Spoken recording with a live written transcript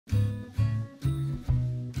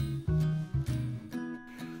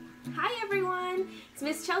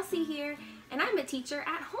It's Miss Chelsea here, and I'm a teacher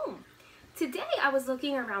at home. Today I was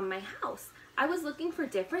looking around my house. I was looking for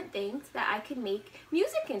different things that I could make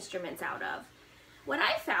music instruments out of. What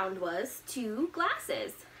I found was 2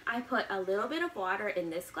 glasses. I put a little bit of water in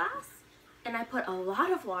this glass, and I put a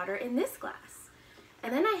lot of water in this glass.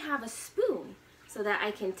 And then I have a spoon so that I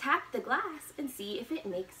can tap the glass and see if it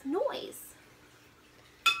makes noise.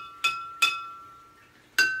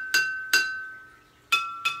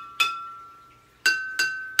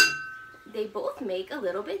 They both make a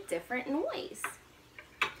little bit different noise.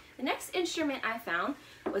 The next instrument I found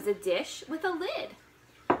was a dish with a lid.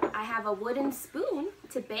 I have a wooden spoon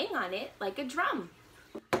to bang on it like a drum.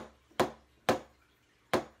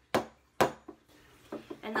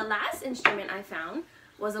 And the last instrument I found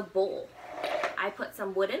was a bowl. I put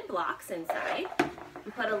some wooden blocks inside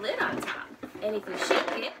and put a lid on top. And if you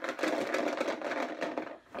shake it,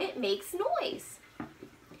 it makes noise.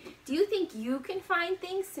 Do you think you can find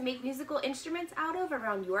things to make musical instruments out of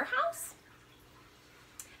around your house?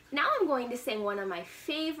 Now I'm going to sing one of my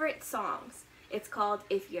favorite songs. It's called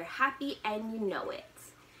If You're Happy and You Know It.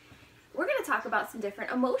 We're going to talk about some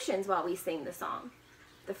different emotions while we sing the song.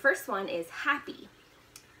 The first one is happy.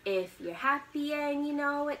 If you're happy and you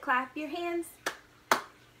know it, clap your hands.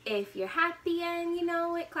 If you're happy and you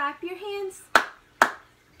know it, clap your hands.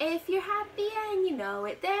 If you're happy and you know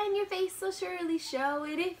it, then your face will surely show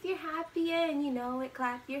it. If you're happy and you know it,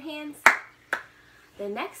 clap your hands. The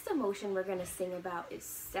next emotion we're going to sing about is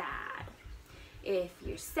sad. If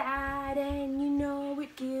you're sad and you know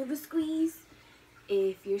it, give a squeeze.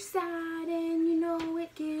 If you're sad and you know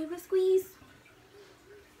it, give a squeeze.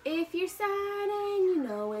 If you're sad and you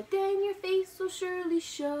know it, then your face will surely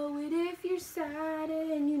show it. If you're sad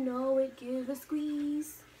and you know it, give a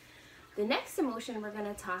squeeze. The next emotion we're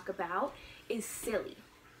going to talk about is silly.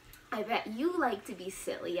 I bet you like to be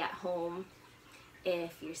silly at home.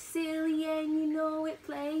 If you're silly and you know it,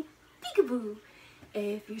 play peekaboo.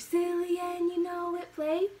 If you're silly and you know it,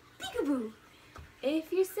 play peekaboo.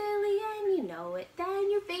 If you're silly and you know it,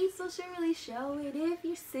 then your face will surely show it. If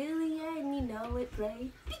you're silly and you know it,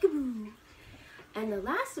 play peekaboo. And the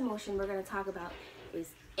last emotion we're going to talk about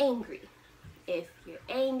is angry. If you're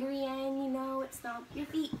angry and you know it, stomp your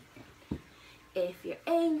feet. If you're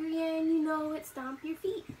angry and you know it, stomp your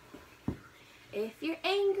feet. If you're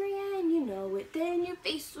angry and you know it, then your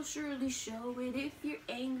face will surely show it. If you're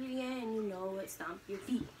angry and you know it, stomp your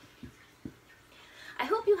feet. I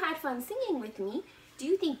hope you had fun singing with me. Do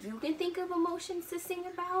you think you can think of emotions to sing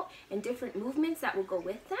about and different movements that will go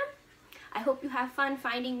with them? I hope you have fun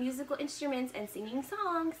finding musical instruments and singing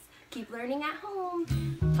songs. Keep learning at home.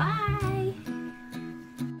 Bye!